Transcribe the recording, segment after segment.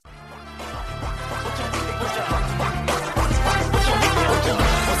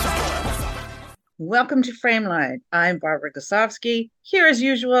Welcome to Frameline. I'm Barbara Gosowski, here as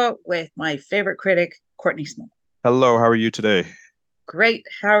usual with my favorite critic, Courtney Smith. Hello, how are you today? Great.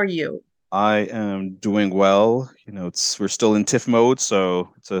 How are you? I am doing well. We're still in TIFF mode, so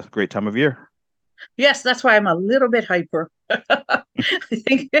it's a great time of year. Yes, that's why I'm a little bit hyper. I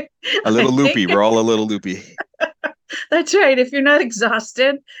think A I little think loopy. We're all a little loopy. that's right. If you're not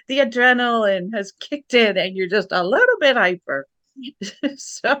exhausted, the adrenaline has kicked in and you're just a little bit hyper.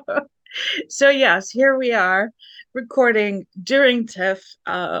 So so yes, here we are recording during TIFF.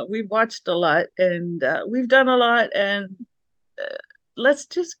 We've watched a lot and we've done a lot and uh, let's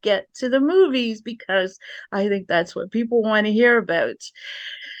just get to the movies because I think that's what people want to hear about.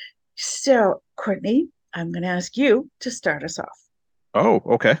 So, Courtney, I'm going to ask you to start us off. Oh,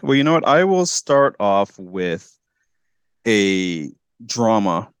 okay. Well, you know what? I will start off with a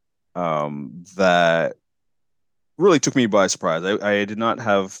drama that really took me by surprise. I did not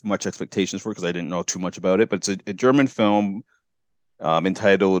have much expectations for it because I didn't know too much about it, but it's a German film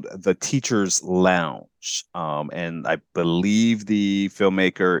entitled The Teacher's Lounge. And I believe the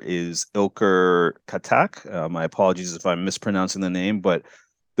filmmaker is Ilker Katak. My apologies if I'm mispronouncing the name, but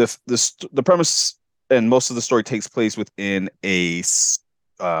the premise and most of the story takes place within a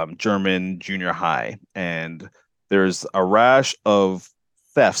German junior high, and there's a rash of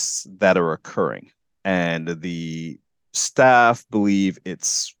thefts that are occurring, and the staff believe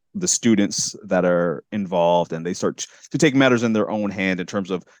it's the students that are involved, and they start to take matters in their own hand in terms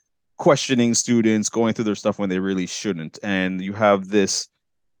of questioning students, going through their stuff when they really shouldn't. And you have this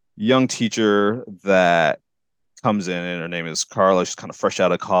young teacher that comes in, and her name is Carla. She's kind of fresh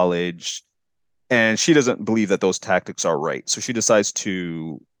out of college, and she doesn't believe that those tactics are right. So she decides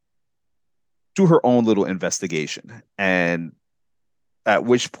to do her own little investigation. And at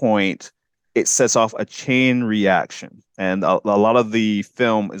which point it sets off a chain reaction. And a lot of the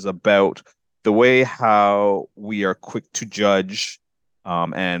film is about the way how we are quick to judge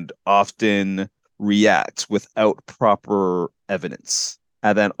and often react without proper evidence.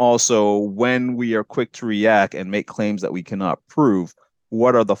 And then also, when we are quick to react and make claims that we cannot prove,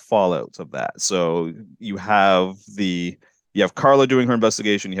 what are the fallouts of that? So you have Carla doing her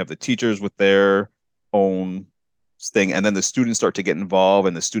investigation, you have the teachers with their own thing, and then the students start to get involved,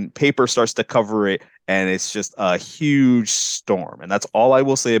 and the student paper starts to cover it, and it's just a huge storm. And that's all I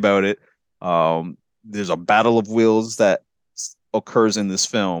will say about it. There's a battle of wills that occurs in this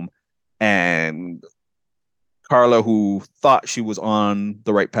film, and Carla, who thought she was on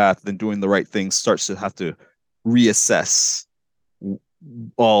the right path and doing the right thing, starts to have to reassess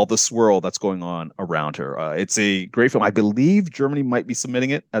all the swirl that's going on around her. It's a great film. I believe Germany might be submitting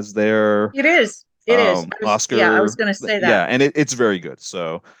it as their It is. It is. I was Oscar. going to say that. Yeah, and it's very good.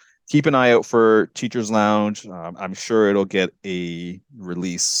 So keep an eye out for Teacher's Lounge. I'm sure it'll get a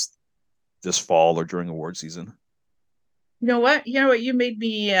release this fall or during award season. You know what? You know what you made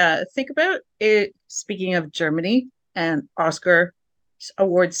me think about? It speaking of Germany and Oscar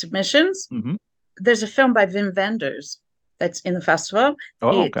award submissions, Hmm. there's a film by Wim Wenders that's in the festival.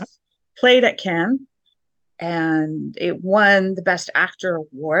 Oh, okay. It's played at Cannes and it won the Best Actor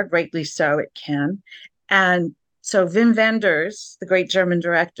award, rightly so at Cannes. And so Wim Wenders, the great German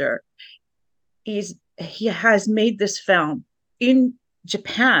director, he has made this film in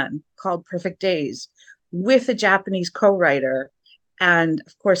Japan called Perfect Days with a Japanese co-writer and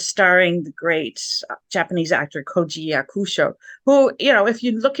of course starring the great Japanese actor Koji Yakusho, who, if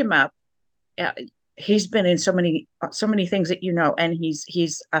you look him up, uh, he's been in so many things that and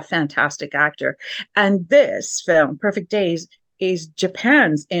he's a fantastic actor. And this film, Perfect Days, is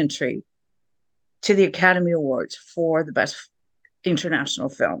Japan's entry to the Academy Awards for the best international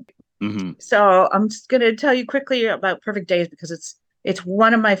film. Hmm. So I'm just going to tell you quickly about Perfect Days because it's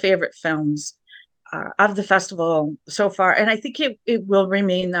one of my favorite films of the festival so far, and I think it will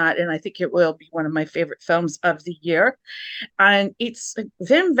remain that, and I think it will be one of my favorite films of the year. And it's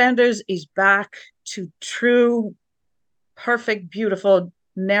Wim Wenders is back to true, perfect, beautiful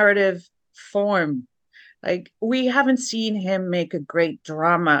narrative form. Like we haven't seen him make a great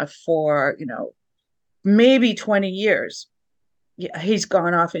drama for maybe 20 years. Yeah, he's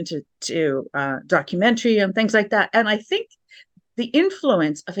gone off into documentary and things like that, and I think the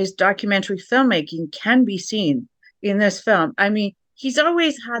influence of his documentary filmmaking can be seen in this film. I mean, he's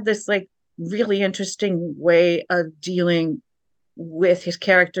always had this like really interesting way of dealing with his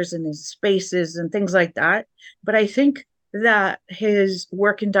characters and his spaces and things like that. But I think that his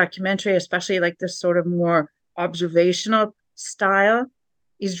work in documentary, especially like this sort of more observational style,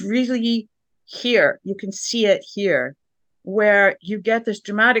 is really here. You can see it here, where you get this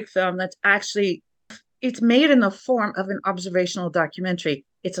dramatic film that's actually it's made in the form of an observational documentary.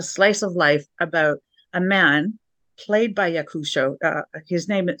 it's a slice of life about a man played by Yakusho.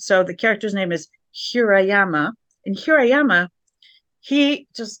 So the character's name is Hirayama. And Hirayama, he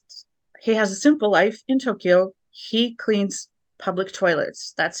just he has a simple life in Tokyo. He cleans public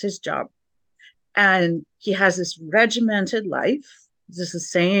toilets. That's his job. And he has this regimented life. Just the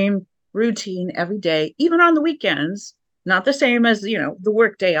same routine every day, even on the weekends. Not the same as, the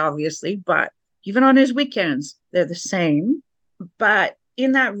work day, obviously, but even on his weekends, they're the same. But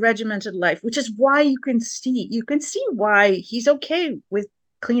in that regimented life, which is why you can see why he's okay with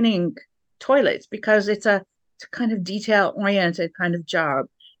cleaning toilets, because it's a kind of detail oriented kind of job.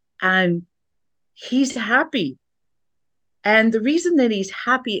 And he's happy. And the reason that he's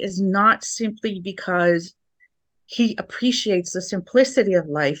happy is not simply because he appreciates the simplicity of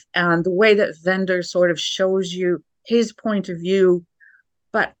life and the way that Vendor sort of shows you his point of view,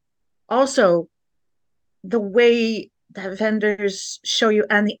 but also the way that Vendors show you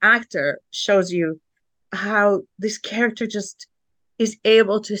and the actor shows you how this character just is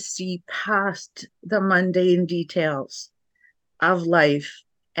able to see past the mundane details of life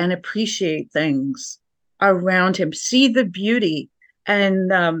and appreciate things around him, see the beauty.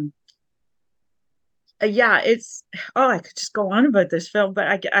 And yeah, I could just go on about this film,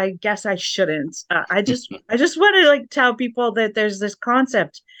 but I guess I shouldn't. I just want to like tell people that there's this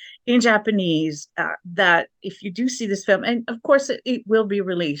concept in Japanese, that if you do see this film, and of course it will be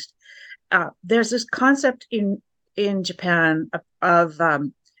released, there's this concept in Japan of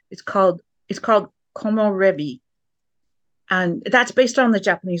it's called komorebi, and that's based on the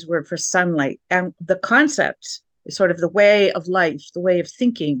Japanese word for sunlight. And the concept is sort of the way of life, the way of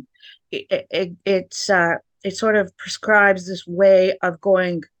thinking. It sort of prescribes this way of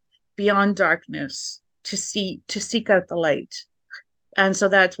going beyond darkness to seek out the light. And so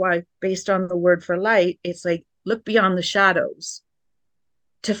that's why, based on the word for light, it's like look beyond the shadows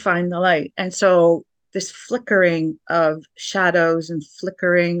to find the light. And so this flickering of shadows and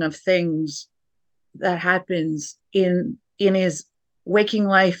flickering of things that happens in his waking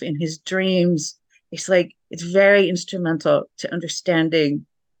life, in his dreams, it's very instrumental to understanding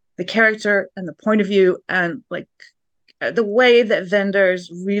the character and the point of view, and like the way that Vendors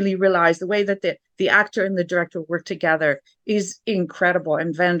really realize the way that the actor and the director work together is incredible.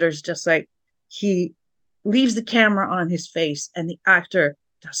 And Vendors just like he leaves the camera on his face, and the actor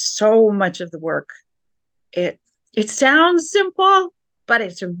does so much of the work. It sounds simple, but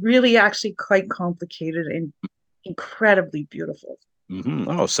it's really actually quite complicated and incredibly beautiful.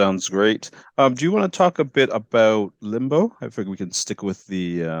 Oh, sounds great. Do you want to talk a bit about Limbo? I figure we can stick with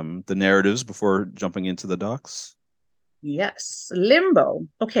the narratives before jumping into the docs. Yes, Limbo.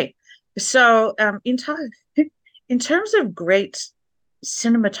 Okay, so in terms of great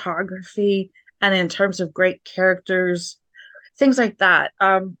cinematography and in terms of great characters, things like that,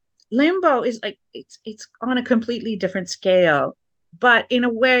 Limbo is like it's on a completely different scale, but in a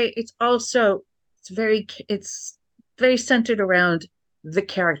way, it's very centered around the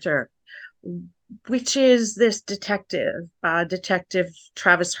character, which is this Detective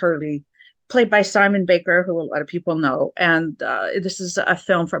Travis Hurley, played by Simon Baker, who a lot of people know. And this is a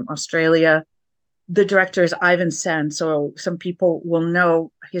film from Australia. The director is Ivan Sen, so some people will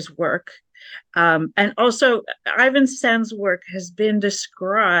know his work. And also, Ivan Sen's work has been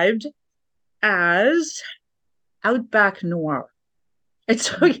described as outback noir. And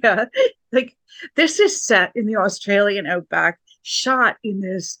so, yeah, like this is set in the Australian outback, shot in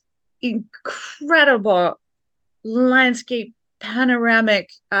this incredible landscape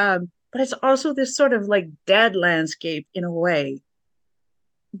panoramic, but it's also this sort of like dead landscape in a way.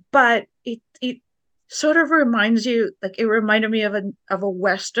 But it sort of reminds you, like it reminded me of a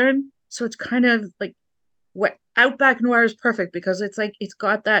Western. So it's kind of like what Outback Noir is perfect because it's like it's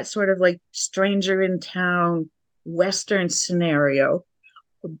got that sort of like stranger in town Western scenario,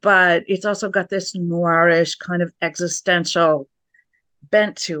 but it's also got this noirish kind of existential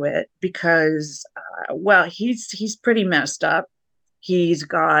bent to it because, well, he's pretty messed up. He's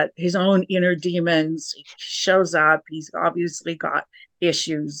got his own inner demons. He shows up. He's obviously got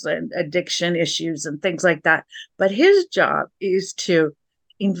issues and addiction issues and things like that. But his job is to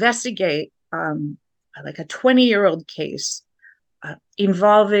investigate like a 20-year-old case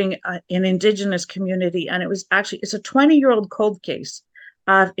involving an indigenous community. And it's a 20-year-old cold case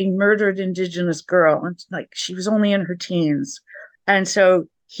of a murdered indigenous girl. And like she was only in her teens. And so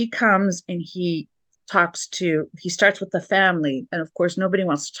he comes and he starts with the family. And of course, nobody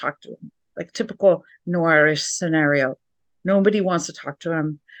wants to talk to him, like typical noirish scenario. Nobody wants to talk to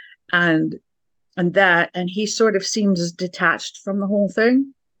him. And he sort of seems detached from the whole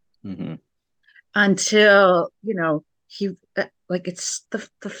thing Mm-hmm. until, he Like it's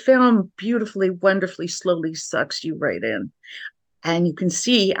the film beautifully, wonderfully, slowly sucks you right in. And you can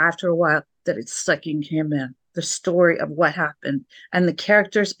see after a while that it's sucking him in. The story of what happened and the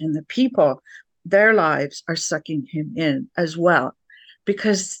characters and the people, their lives are sucking him in as well.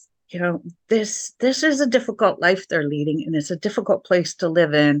 Because, this is a difficult life they're leading, and it's a difficult place to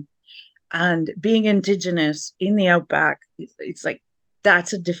live in. And being indigenous in the outback, it's like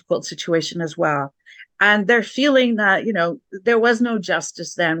that's a difficult situation as well. And they're feeling that, there was no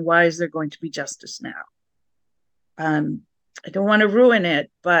justice then. Why is there going to be justice now? um I don't want to ruin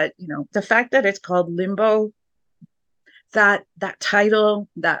it, but the fact that it's called Limbo, that title,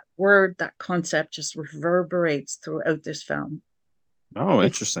 that word, that concept just reverberates throughout this film. Oh,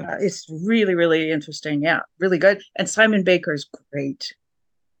 it's interesting. uh, it's really, really interesting. Yeah, really good. And Simon Baker's great.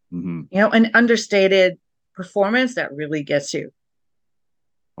 Hmm. An understated performance that really gets you.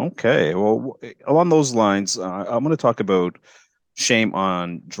 Okay. Well, along those lines, I'm going to talk about Shame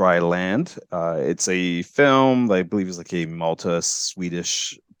on Dry Land. It's a film I believe is like a Malta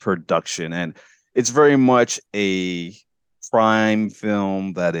Swedish production, and it's very much a crime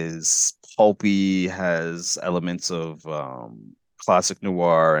film that is pulpy, has elements of classic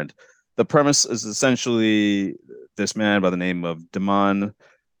noir, and the premise is essentially this man by the name of Damon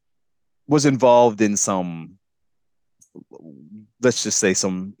was involved in some, let's just say,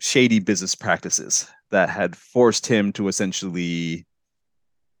 some shady business practices that had forced him to essentially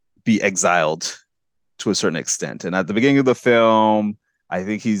be exiled to a certain extent. And at the beginning of the film, I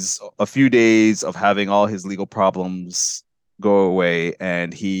think he's a few days of having all his legal problems go away,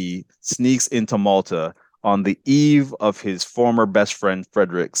 and he sneaks into Malta on the eve of his former best friend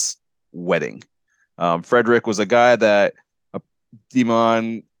Frederick's wedding. Frederick was a guy that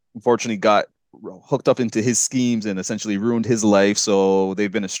Demon unfortunately got hooked up into his schemes and essentially ruined his life. So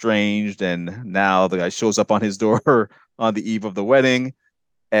they've been estranged, and now the guy shows up on his door on the eve of the wedding,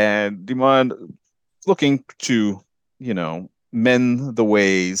 and Demon looking to, mend the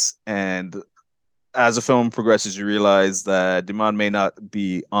ways. And as the film progresses, you realize that Demon may not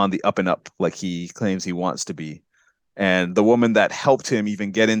be on the up and up like he claims he wants to be. And the woman that helped him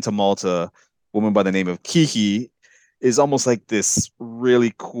even get into Malta, a woman by the name of Kiki, is almost like this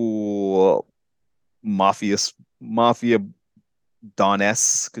really cool mafia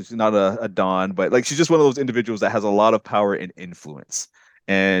Dawness, because she's not a Dawn, but like she's just one of those individuals that has a lot of power and influence.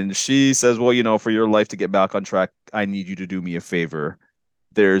 And she says, well, for your life to get back on track, I need you to do me a favor.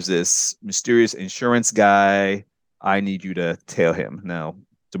 There's this mysterious insurance guy. I need you to tail him. Now,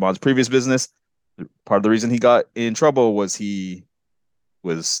 Damon's previous business, part of the reason he got in trouble was he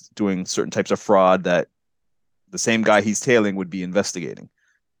was doing certain types of fraud that the same guy he's tailing would be investigating.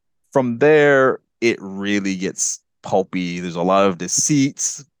 From there, it really gets pulpy. There's a lot of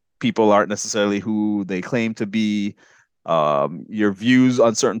deceits. People aren't necessarily who they claim to be. Your views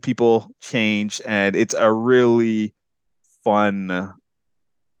on certain people change, and it's a really fun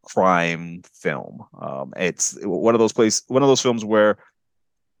crime film. It's one of those films where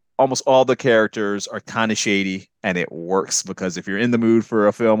almost all the characters are kind of shady, and it works because if you're in the mood for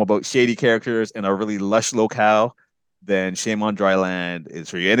a film about shady characters in a really lush locale, then Shame on Dry Land is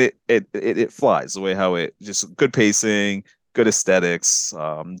for you. And it flies the way how it just good pacing, good aesthetics,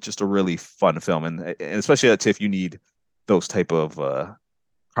 just a really fun film. And especially at TIFF, you need those type of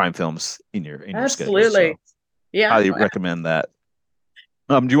crime films in your schedule. So Absolutely. Yeah. highly recommend that.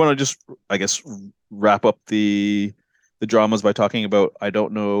 Do you want to just, I guess, wrap up the dramas by talking about I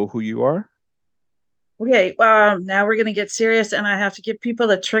Don't Know Who You Are? Okay, now we're going to get serious, and I have to give people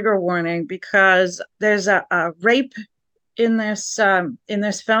a trigger warning because there's a rape in this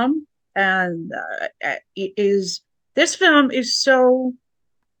film, and it is this film is so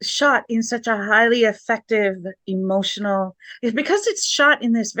shot in such a highly effective, emotional. It's because it's shot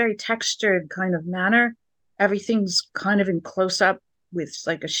in this very textured kind of manner. Everything's kind of in close up with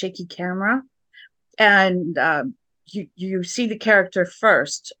like a shaky camera, and you see the character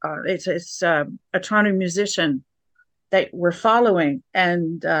first. It's a Toronto musician that we're following,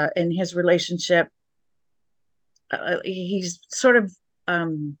 and in his relationship, he's sort of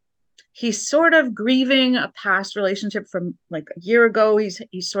grieving a past relationship from like a year ago. He's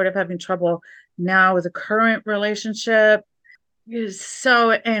sort of having trouble now with a current relationship.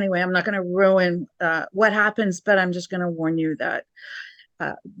 So anyway, I'm not going to ruin what happens, but I'm just going to warn you that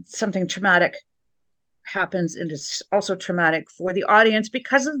uh, something traumatic happens, and it's also traumatic for the audience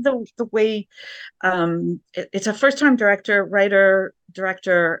because of the way it's a first time writer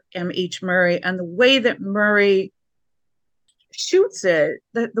director M.H. Murray, and the way that Murray shoots it,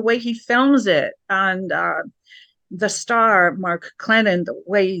 the way he films it, and the star Mark Clennon, the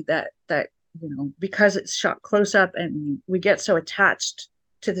way that because it's shot close up and we get so attached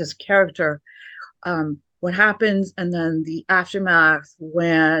to this character, what happens, and then the aftermath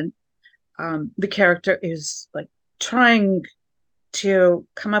when the character is like trying to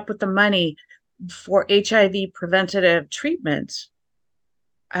come up with the money for HIV preventative treatment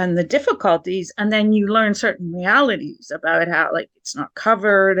and the difficulties, and then you learn certain realities about how like it's not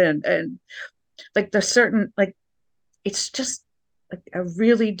covered, and like there's certain like it's just like a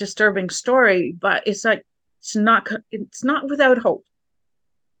really disturbing story, but it's not without hope,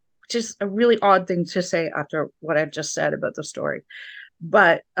 which is a really odd thing to say after what I've just said about the story.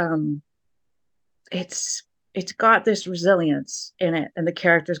 But it's it's got this resilience in it, and the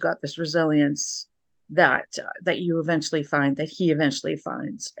character's got this resilience that you eventually find, that he eventually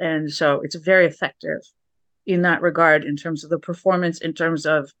finds, and so it's very effective in that regard, in terms of the performance, in terms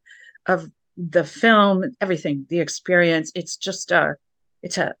of the film, everything, the experience. It's just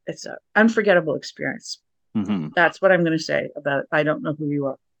it's a unforgettable experience. Hmm. That's what I'm going to say about I Don't Know Who You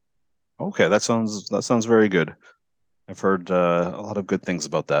Are. Okay, that sounds very good. I've heard a lot of good things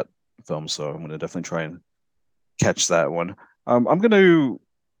about that film, so I'm going to definitely try and catch that one. I'm going to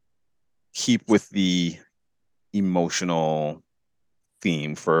keep with the emotional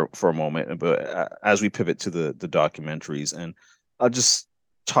theme for a moment, but as we pivot to the documentaries, and I'll just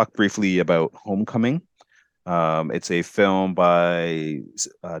talk briefly about Homecoming. It's a film by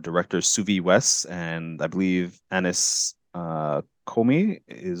director Suvi West, and I believe Anis Comey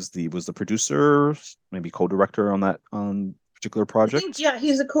was the producer, maybe co-director on particular I think, project. yeah,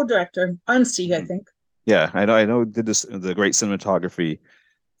 he's a co-director on C, I Mhm. think. Yeah, I know. Did this the great cinematography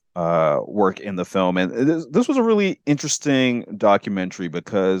work in the film, and this was a really interesting documentary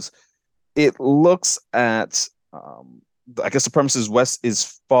because it looks at I guess the premise is West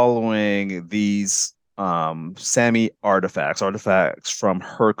is following these Sami artifacts from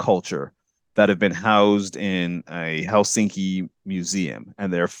her culture that have been housed in a Helsinki museum,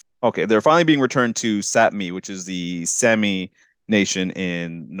 and they're finally being returned to Sapmi, which is the Sami nation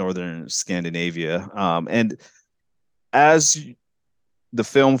in northern Scandinavia. And as the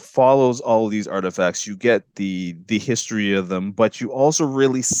film follows all of these artifacts, you get the history of them, but you also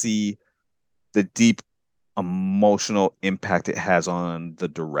really see the deep emotional impact it has on the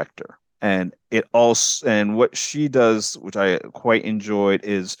director. And what she does, which I quite enjoyed,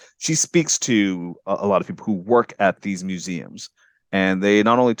 is she speaks to a lot of people who work at these museums. And they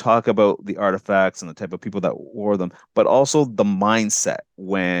not only talk about the artifacts and the type of people that wore them, but also the mindset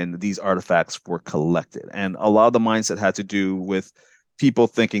when these artifacts were collected. And a lot of the mindset had to do with people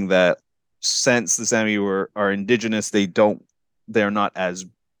thinking that since the Sami are indigenous, they're not as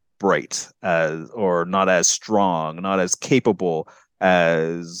bright as, or not as strong, not as capable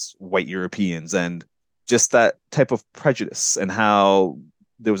as white Europeans, and just that type of prejudice, and how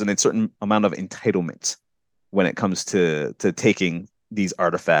there was a certain amount of entitlement when it comes to taking these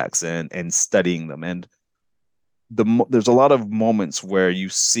artifacts and studying them. And there's a lot of moments where you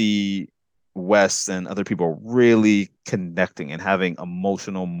see Wes and other people really connecting and having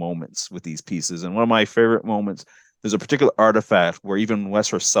emotional moments with these pieces. And one of my favorite moments, there's a particular artifact where even Wes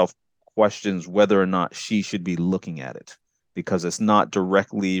herself questions whether or not she should be looking at it because it's not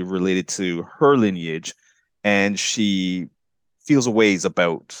directly related to her lineage, and she feels a ways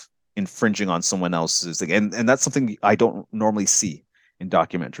about infringing on someone else's, and that's something I don't normally see in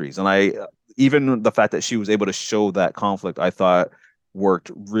documentaries. And I even the fact that she was able to show that conflict, I thought worked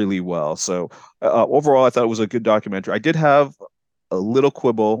really well. So overall, I thought it was a good documentary. I did have a little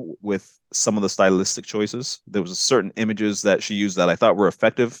quibble with some of the stylistic choices. There was certain images that she used that I thought were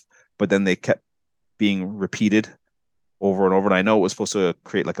effective, but then they kept being repeated over and over. And I know it was supposed to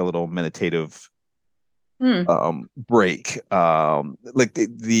create like a little meditative Hmm. break. Like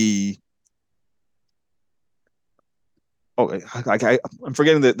the oh, I'm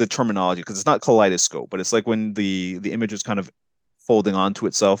forgetting the terminology because it's not kaleidoscope, but it's like when the image is kind of folding onto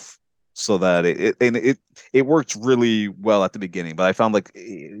itself so that it works really well at the beginning. But I found like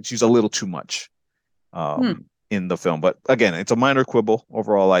it's used a little too much Hmm. in the film. But again, it's a minor quibble.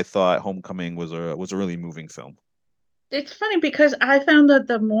 Overall, I thought Homecoming was a really moving film. It's funny because I found that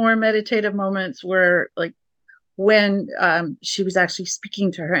the more meditative moments were like when she was actually speaking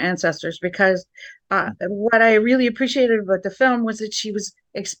to her ancestors, because what I really appreciated about the film was that she was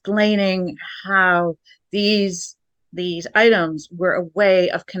explaining how these these items were a way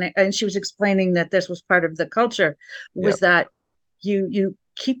of connect, and she was explaining that this was part of the culture, Yeah. was that you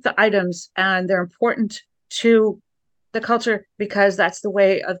keep the items and they're important to the culture because that's the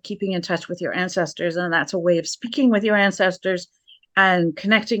way of keeping in touch with your ancestors, and that's a way of speaking with your ancestors and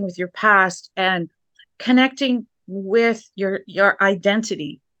connecting with your past and connecting with your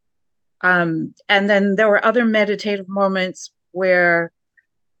identity. And then there were other meditative moments where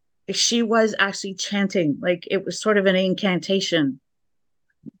she was actually chanting, like it was sort of an incantation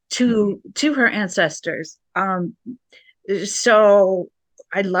to her ancestors. So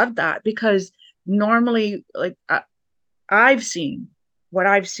I love that because normally, like I've seen what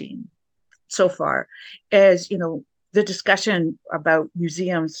I've seen so far is, the discussion about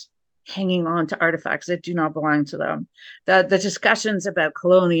museums hanging on to artifacts that do not belong to them, the discussions about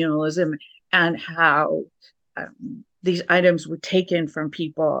colonialism and how these items were taken from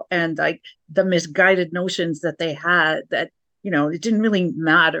people, and like the misguided notions that they had that it didn't really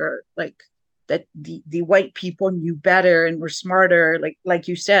matter, like that the white people knew better and were smarter, like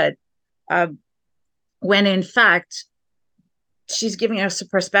you said, um, when in fact she's giving us a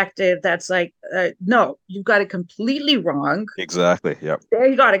perspective that's like, no, you got it completely wrong. Exactly. Yep.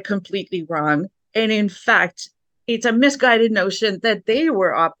 They got it completely wrong. And in fact, it's a misguided notion that they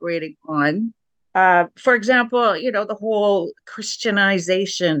were operating on. For example, the whole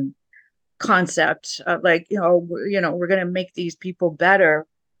Christianization concept of like, we're going to make these people better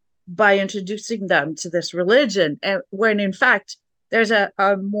by introducing them to this religion. And when in fact, there's a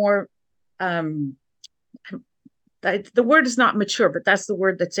more, um, the word is not mature, but that's the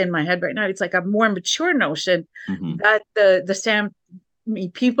word that's in my head right now. It's like a more mature notion Mm-hmm. that the Sami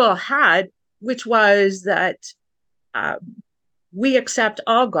people had, which was that um, we accept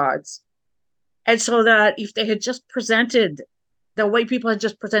all gods, and so that if they had just presented the white people had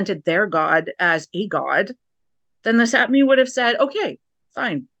just presented their god as a god, then the Sami would have said, "Okay,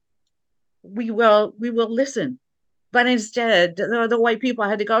 fine, we will listen." But instead, the white people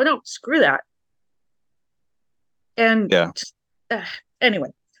had to go, "No, screw that." And Yeah. uh, anyway,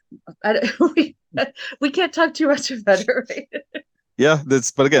 we we can't talk too much about it, right? Yeah.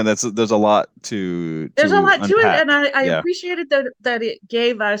 But again, there's a lot There's a to lot to it, unpack. and I Yeah. appreciated that it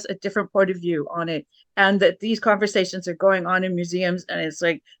gave us a different point of view on it, and that these conversations are going on in museums, and it's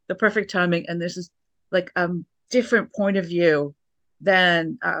like the perfect timing. And this is like different point of view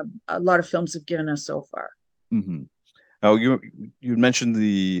than a lot of films have given us so far. Mm-hmm. Oh, you mentioned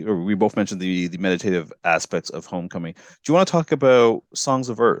or we both mentioned the meditative aspects of Homecoming. Do you want to talk about Songs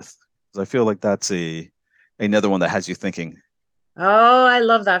of Earth? Because I feel like that's a another one that has you thinking. Oh, I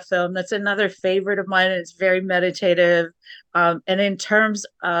love that film. That's another favorite of mine. It's very meditative. And in terms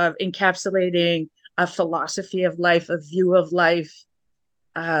of encapsulating a philosophy of life, a view of life,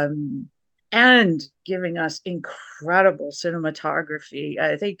 um, and giving us incredible cinematography.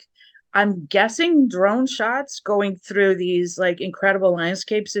 I think I'm guessing drone shots going through these like incredible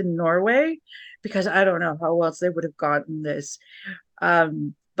landscapes in Norway, because I don't know how else they would have gotten this.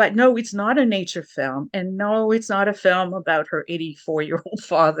 But no, it's not a nature film. And no, it's not a film about her 84-year-old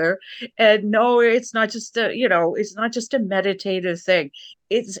father. And no, it's not just it's not just a meditative thing.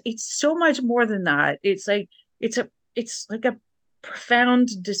 It's so much more than that. It's like a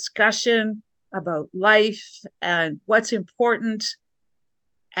profound discussion about life and what's important,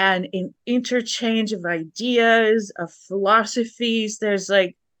 and an interchange of ideas, of philosophies. There's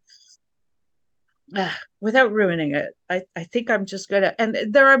like, without ruining it, I think I'm just gonna. And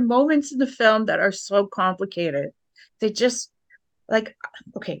there are moments in the film that are so complicated. They just like,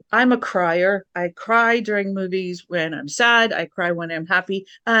 okay, I'm a crier. I cry during movies when I'm sad. I cry when I'm happy,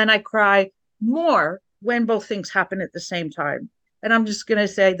 and I cry more when both things happen at the same time. And I'm just gonna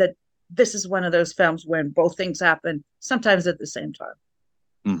say that this is one of those films when both things happen, sometimes at the same time.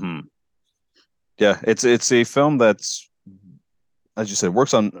 Hmm. Yeah, it's a film that's, as you said,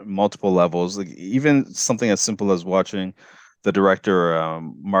 works on multiple levels. Like even something as simple as watching the director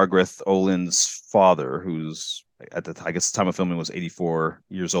Margaret Olin's father, who's at I guess the time of filming was 84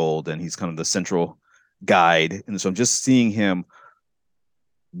 years old, and he's kind of the central guide. And so I'm just seeing him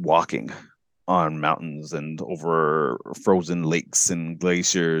walking on mountains and over frozen lakes and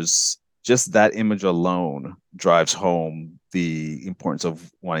glaciers. Just that image alone drives home the importance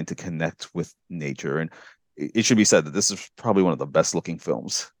of wanting to connect with nature. And it should be said that this is probably one of the best looking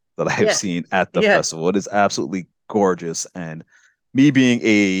films that I have Yeah, seen at the yeah. festival. It is absolutely gorgeous. And me being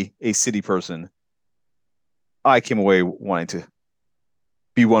a city person, I came away wanting to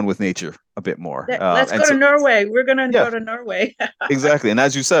be one with nature a bit more. Let's And go to so, Norway. We're gonna yeah, go to Norway. exactly. And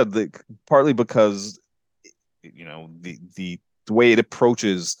as you said, partly because the way it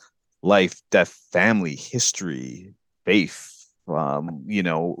approaches life, death, family, history, faith,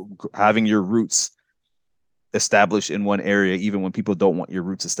 having your roots established in one area, even when people don't want your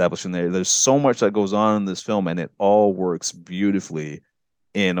roots established in there. There's so much that goes on in this film, and it all works beautifully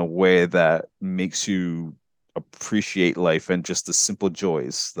in a way that makes you appreciate life and just the simple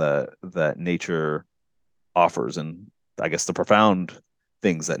joys that nature offers, and I guess the profound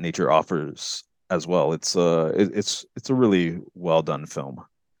things that nature offers as well. It's a really well done film.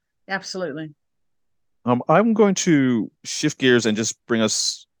 Absolutely. I'm going to shift gears and just bring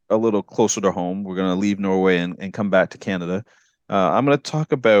us a little closer to home. We're going to leave Norway and come back to Canada. I'm going to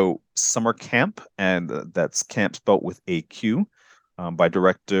talk about Summer Camp, and that's Camp spelt with a Q, by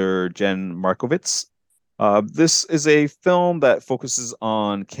director Jen Markovits. This is a film that focuses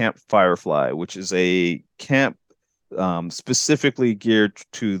on Camp Firefly, which is a camp specifically geared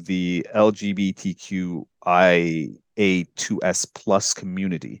to the LGBTQIA2S plus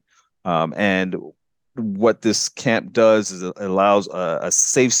community. And what this camp does is it allows a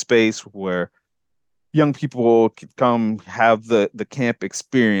safe space where young people can come have the camp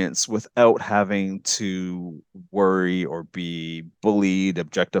experience without having to worry or be bullied,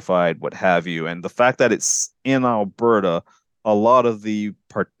 objectified, what have you. And the fact that it's in Alberta, a lot of the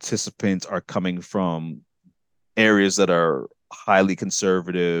participants are coming from areas that are highly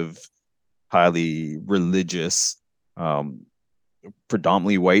conservative, highly religious, um,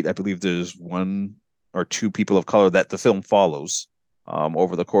 predominantly white. I believe there's one or two people of color that the film follows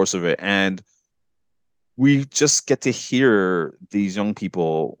over the course of it. And we just get to hear these young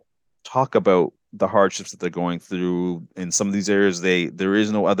people talk about the hardships that they're going through. In some of these areas, there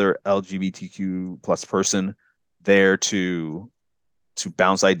is no other LGBTQ plus person there to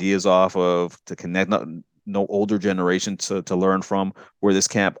bounce ideas off of, to connect. No older generation to learn from, where this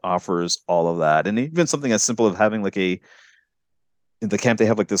camp offers all of that. And even something as simple as having like in the camp, they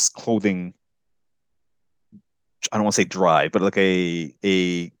have like this clothing, I don't want to say drive, but like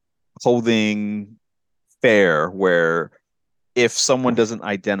a clothing fair where if someone doesn't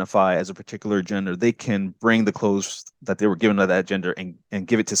identify as a particular gender, they can bring the clothes that they were given by that gender and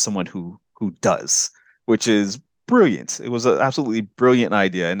give it to someone who does, which is brilliant. It was an absolutely brilliant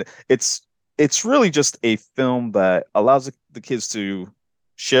idea, and it's really just a film that allows the kids to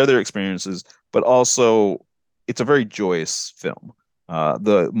share their experiences, but also it's a very joyous film.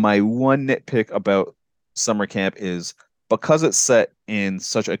 The my one nitpick about summer camp is because it's set in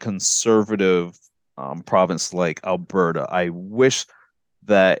such a conservative province like Alberta. I wish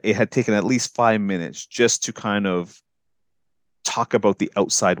that it had taken at least 5 minutes just to kind of talk about the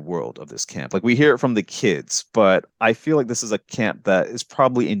outside world of this camp. Like we hear it from the kids, but I feel like this is a camp that is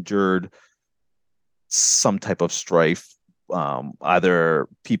probably endured some type of strife, either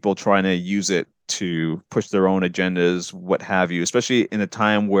people trying to use it to push their own agendas, what have you, especially in a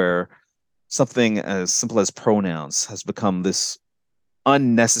time where something as simple as pronouns has become this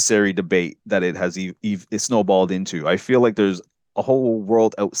unnecessary debate that it has it snowballed into. I feel like there's a whole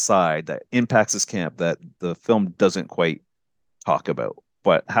world outside that impacts this camp that the film doesn't quite talk about.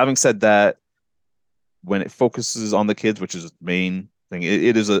 But having said that, when it focuses on the kids, which is the main thing,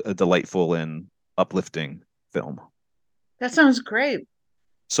 it is a delightful and uplifting film. That sounds great.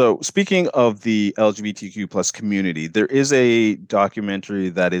 So speaking of the LGBTQ plus community, there is a documentary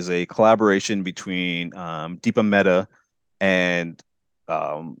that is a collaboration between Deepa Mehta and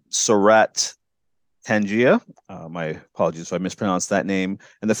Sirat Tangia. My apologies if I mispronounced that name.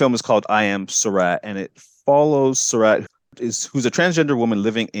 And the film is called I Am Sirat, and it follows Sirat, who's a transgender woman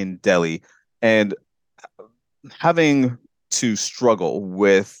living in Delhi and having to struggle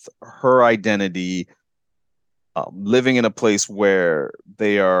with her identity, living in a place where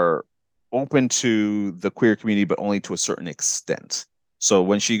they are open to the queer community, but only to a certain extent. So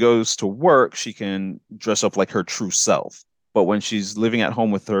when she goes to work, she can dress up like her true self. But when she's living at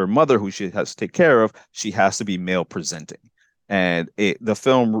home with her mother, who she has to take care of, she has to be male presenting. And the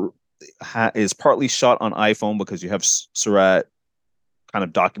film is partly shot on iPhone because you have Surat kind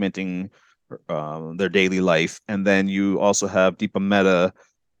of documenting their daily life, and then you also have Deepa Mehta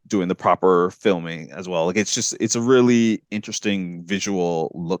doing the proper filming as well. Like it's a really interesting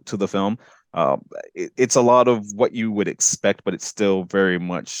visual look to the film. It's a lot of what you would expect, but it's still very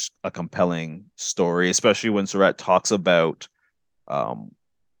much a compelling story, especially when Surat talks about um,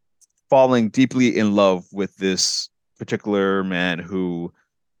 falling deeply in love with this particular man who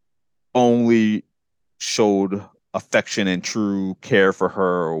only showed affection and true care for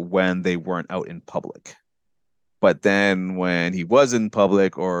her when they weren't out in public. But then when he was in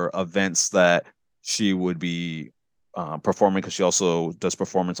public or events that she would be performing, because she also does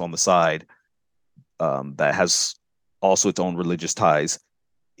performance on the side that has also its own religious ties,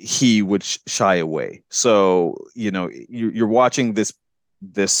 he would shy away. So, you're watching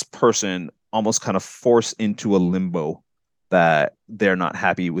this person almost kind of force into a limbo that they're not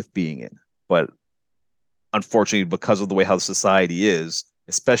happy with being in. But unfortunately, because of the way how society is,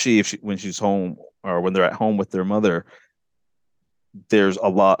 especially when she's home or when they're at home with their mother, there's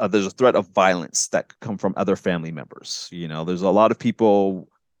a threat of violence that could come from other family members. There's a lot of people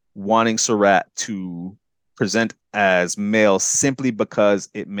wanting Sirat to present as male simply because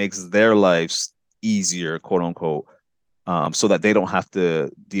it makes their lives easier, quote unquote, so that they don't have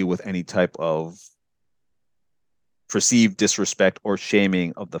to deal with any type of perceived disrespect or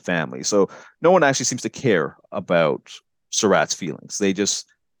shaming of the family. So no one actually seems to care about Sirat's feelings. They just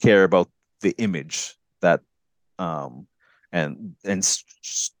care about the image that and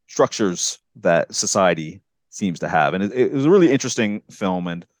structures that society seems to have. And it was a really interesting film,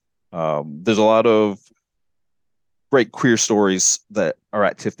 and there's a lot of great queer stories that are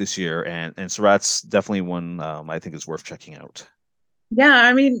at TIFF this year, and Sirat's definitely one I think is worth checking out. Yeah,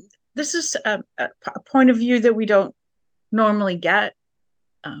 I mean, this is a point of view that we don't normally get.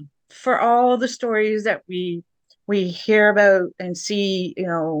 For all the stories that we hear about and see,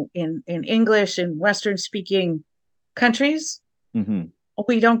 in English and Western speaking countries, Mm-hmm.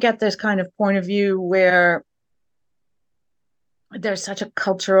 we don't get this kind of point of view where there's such a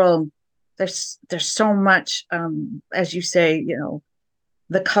cultural there's so much, as you say,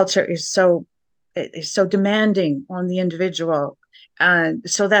 the culture is so demanding on the individual, and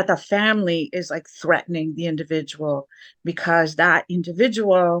so that the family is like threatening the individual, because that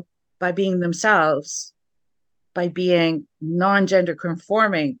individual, by being themselves, by being non-gender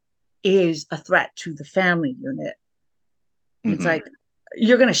conforming, is a threat to the family unit. It's Mm-hmm. like,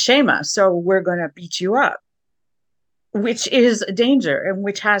 you're going to shame us, so we're going to beat you up, which is a danger, and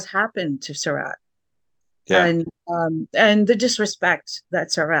which has happened to Sirat. Yeah. And the disrespect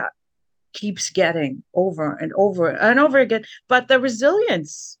that Sirat keeps getting over and over and over again, but the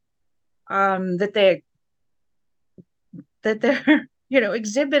resilience, that they're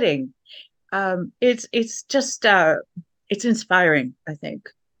exhibiting, it's just it's inspiring, I think.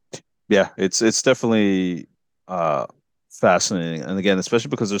 Yeah, it's definitely uh fascinating. And again, especially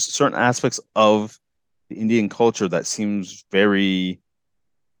because there's certain aspects of the Indian culture that seems very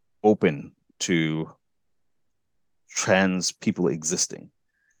open to trans people existing,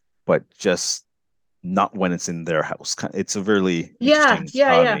 but just not when it's in their house. It's a really Yeah, interesting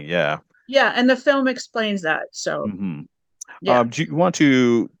yeah, yeah, dichotomy. Yeah. yeah, and the film explains that, so Hmm. yeah. Do you want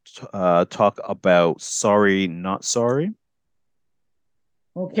to talk about Sorry, Not Sorry?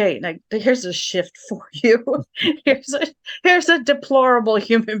 Okay, now here's a shift for you. here's a here's a deplorable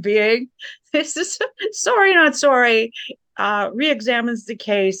human being. This is Sorry Not Sorry, re-examines the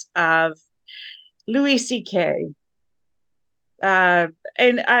case of Louis C.K. Uh,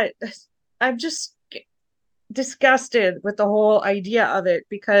 and I'm just disgusted with the whole idea of it,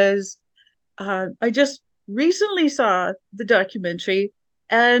 because I just recently saw the documentary,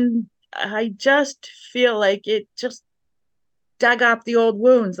 and I just feel like it just dug up the old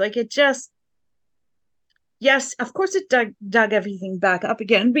wounds. Like, it just, yes, of course it dug everything back up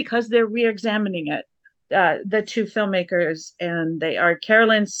again, because they're re-examining it. The two filmmakers, and they are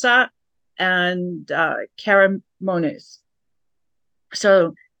Carolyn Sa and Cara Moniz.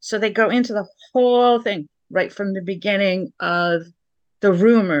 So they go into the whole thing right from the beginning of the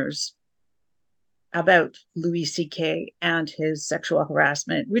rumors about Louis C.K. and his sexual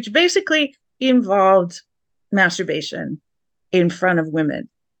harassment, which basically involved masturbation in front of women.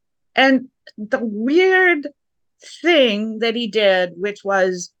 And the weird thing that he did, which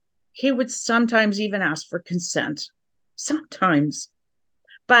was, he would sometimes even ask for consent. Sometimes.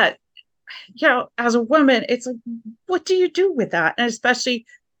 But, as a woman, it's like, what do you do with that? And especially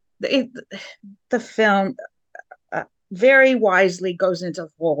the, the film very wisely goes into the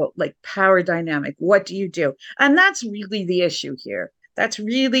whole like power dynamic. What do you do? And that's really the issue here. That's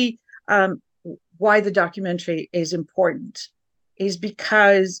really, why the documentary is important, is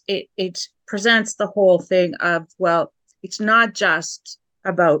because it presents the whole thing of, well, it's not just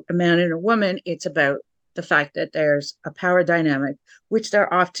about a man and a woman, it's about the fact that there's a power dynamic, which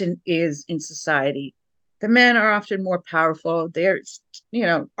there often is in society. The men are often more powerful, they're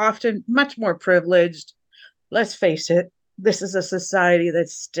often much more privileged. Let's face it, this is a society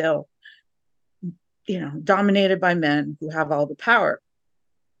that's still, dominated by men who have all the power.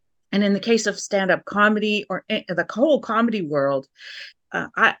 And in the case of stand-up comedy, or the whole comedy world,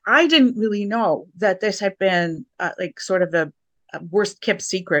 I didn't really know that this had been, like, sort of a worst kept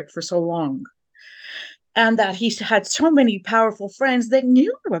secret for so long, and that he had so many powerful friends that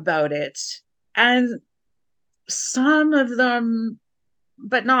knew about it, and some of them,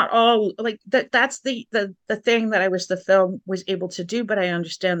 but not all, like that's the thing that I wish the film was able to do. But I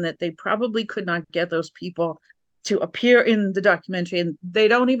understand that they probably could not get those people to appear in the documentary, and they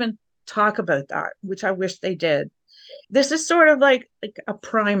don't even talk about that, which I wish they did. This is sort of like a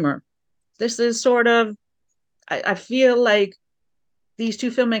primer. This is sort of, I feel like these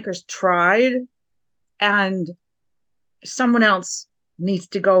two filmmakers tried, and someone else needs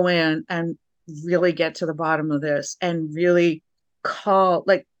to go in and really get to the bottom of this and really call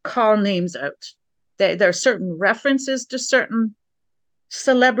names out. There are certain references to certain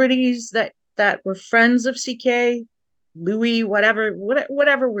celebrities that were friends of CK, Louis, whatever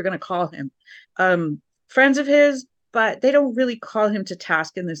we're going to call him, friends of his, but they don't really call him to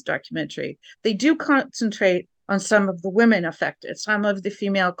task in this documentary. They do concentrate on some of the women affected, some of the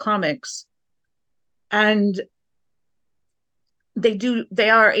female comics, and they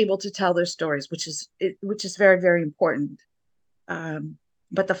are able to tell their stories, which is very, very important.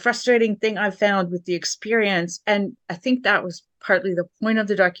 But the frustrating thing I found with the experience, and I think that was partly the point of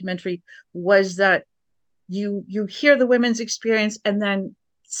the documentary, was that you hear the women's experience, and then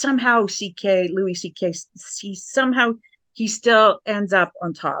somehow Louis CK, he still ends up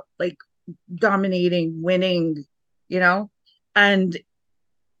on top, like dominating, winning, you know, and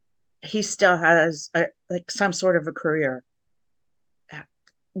he still has like some sort of a career,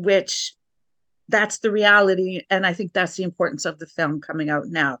 which that's the reality. And I think that's the importance of the film coming out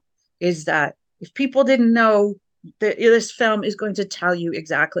now, is that if people didn't know, that this film is going to tell you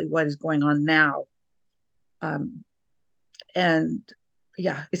exactly what is going on now. And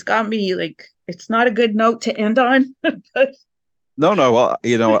yeah, it's got me like, it's not a good note to end on. But No. Well,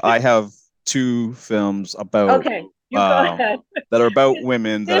 I have two films about okay, you go ahead. that are about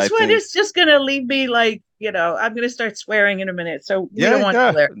women that I This one think. is just gonna leave me like, I'm gonna start swearing in a minute, so we don't want to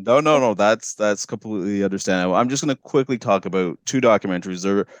Yeah. go there. No. That's completely understandable. I'm just going to quickly talk about two documentaries.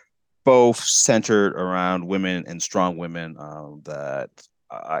 They're both centered around women and strong women that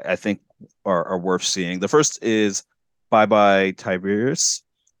I think are worth seeing. The first is Bye Bye Tiberias,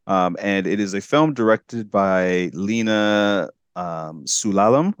 and it is a film directed by Lena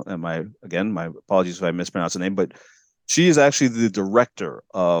Sulalam. And my apologies if I mispronounce the name, but she is actually the director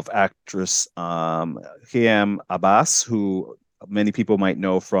of actress Qamp Abbas, who many people might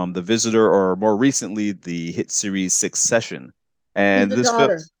know from The Visitor or more recently the hit series Succession. She's And the this film,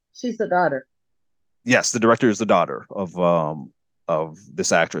 daughter. She's the daughter. yes, the director is the daughter of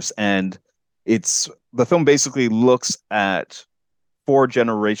this actress, and it's the film basically looks at four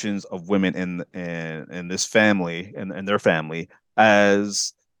generations of women in this family and their family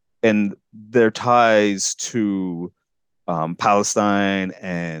as and their ties to Palestine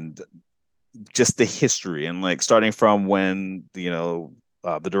and just the history and like starting from when the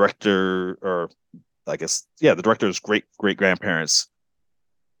director or I guess the director's great grandparents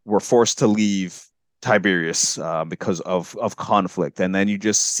were forced to leave Tiberias because of conflict, and then you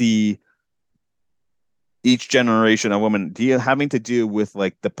just see each generation of women having to deal with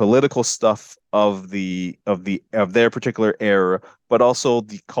like the political stuff of their particular era, but also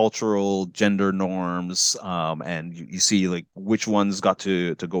the cultural gender norms. And you see like which ones got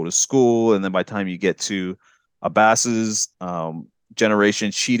to go to school, and then by the time you get to Abbas's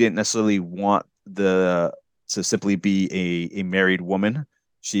generation, she didn't necessarily want to simply be a married woman.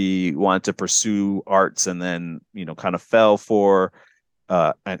 She wanted to pursue arts, and then kind of fell for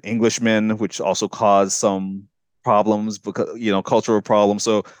an Englishman, which also caused some problems because cultural problems.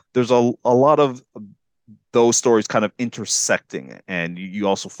 So there's a lot of those stories kind of intersecting, and you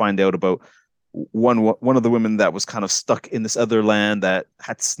also find out about one of the women that was kind of stuck in this other land that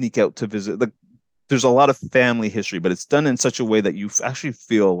had to sneak out to visit. Like there's a lot of family history, but it's done in such a way that you actually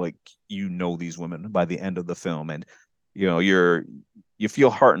feel like these women by the end of the film, and you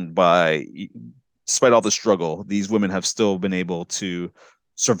feel heartened by despite all the struggle, these women have still been able to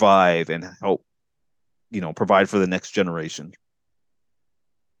survive and help, provide for the next generation.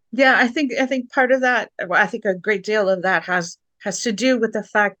 Yeah, I think part of that, well, I think a great deal of that has to do with the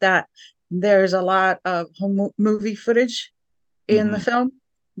fact that there's a lot of home movie footage in the Mm-hmm. film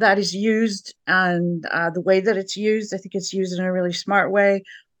that is used, and the way that it's used, I think it's used in a really smart way.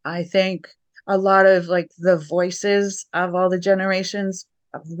 I think a lot of like the voices of all the generations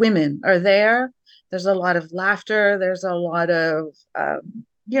of women are there. There's a lot of laughter. There's a lot of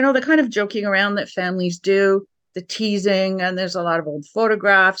the kind of joking around that families do, the teasing, and there's a lot of old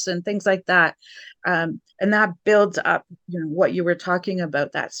photographs and things like that. And that builds up, what you were talking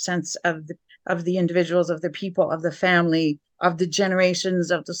about, that sense of the individuals, of the people, of the family, of the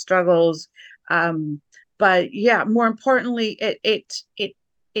generations, of the struggles. But yeah, more importantly,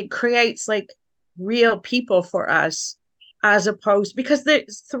 it creates like real people for us, as opposed, because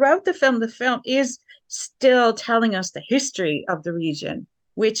throughout the film is still telling us the history of the region,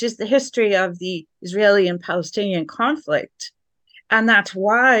 which is the history of the Israeli and Palestinian conflict. And that's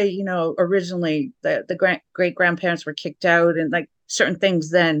why, originally the great grandparents were kicked out, and like certain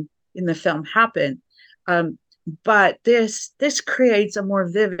things then in the film happen. But this creates a more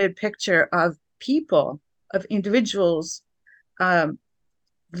vivid picture of people, of individuals, um,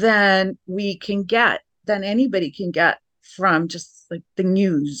 than anybody can get from just like the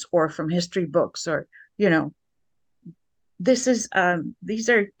news or from history books, or you know this is these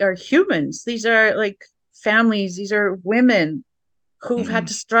are humans, these are like families, these are women who've had Mhm.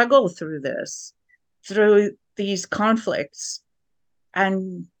 to struggle through this, through these conflicts,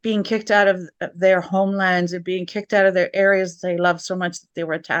 and being kicked out of their homelands and being kicked out of their areas they love so much, that they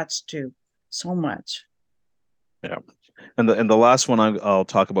were attached to so much. Yeah. And the last one I'll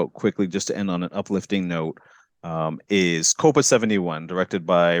talk about quickly, just to end on an uplifting note, is Copa 71, directed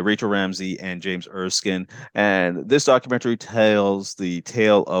by Rachel Ramsey and James Erskine. And this documentary tells the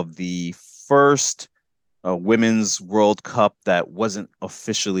tale of the first Women's World Cup that wasn't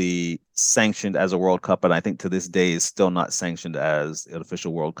officially sanctioned as a World Cup, and I think to this day is still not sanctioned as an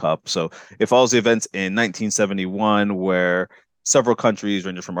official World Cup. So it follows the events in 1971, where several countries,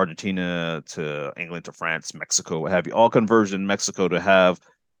 ranging from Argentina to England to France, Mexico, what have you, all converged in Mexico to have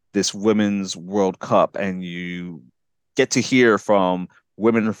this Women's World Cup, and you get to hear from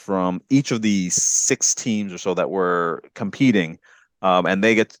women from each of the six teams or so that were competing, and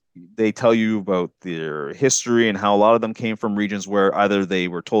they tell you about their history and how a lot of them came from regions where either they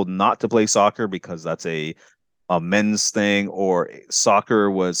were told not to play soccer because that's a men's thing, or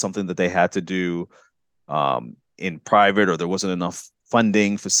soccer was something that they had to do in private, or there wasn't enough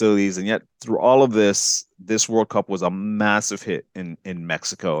funding, facilities, and yet through all of this, this World Cup was a massive hit in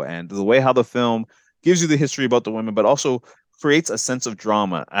Mexico. And the way how the film gives you the history about the women, but also creates a sense of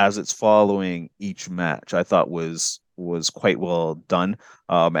drama as it's following each match, I thought was quite well done.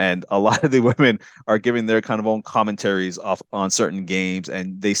 And a lot of the women are giving their kind of own commentaries off on certain games,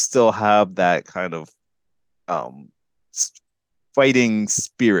 and they still have that kind of um, fighting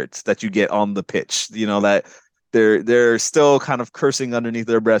spirit that you get on the pitch. You know that they're still kind of cursing underneath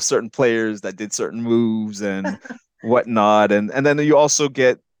their breath certain players that did certain moves and whatnot, and then you also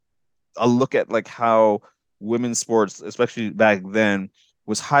get a look at like how women's sports, especially back then,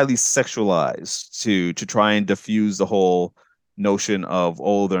 was highly sexualized to try and diffuse the whole notion of,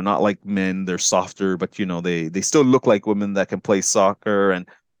 oh, they're not like men, they're softer, but you know they still look like women that can play soccer. And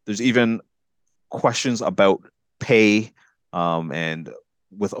there's even questions about pay, and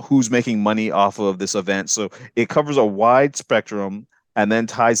with who's making money off of this event. So it covers a wide spectrum and then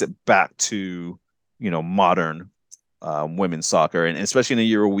ties it back to, modern women's soccer. And especially in a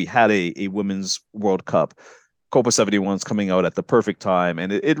year where we had a women's World Cup, Copa 71 is coming out at the perfect time.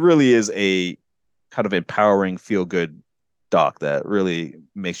 And it really is a kind of empowering, feel good doc that really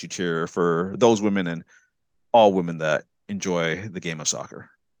makes you cheer for those women and all women that enjoy the game of soccer.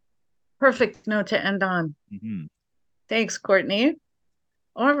 Perfect note to end on. Mhm. Thanks, Courtney.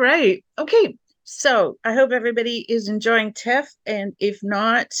 All right. Okay. So I hope everybody is enjoying TIFF. And if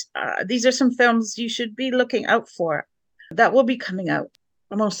not, these are some films you should be looking out for that will be coming out.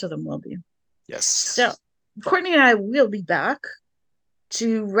 Most of them will be. Yes. So Courtney and I will be back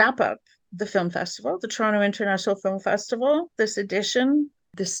to wrap up the film festival, the Toronto International Film Festival, this edition,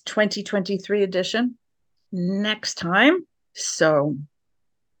 this 2023 edition, next time. So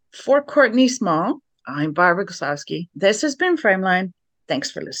for Courtney Small, I'm Barbara Goslowski. This has been Frameline.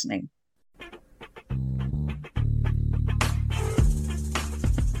 Thanks for listening.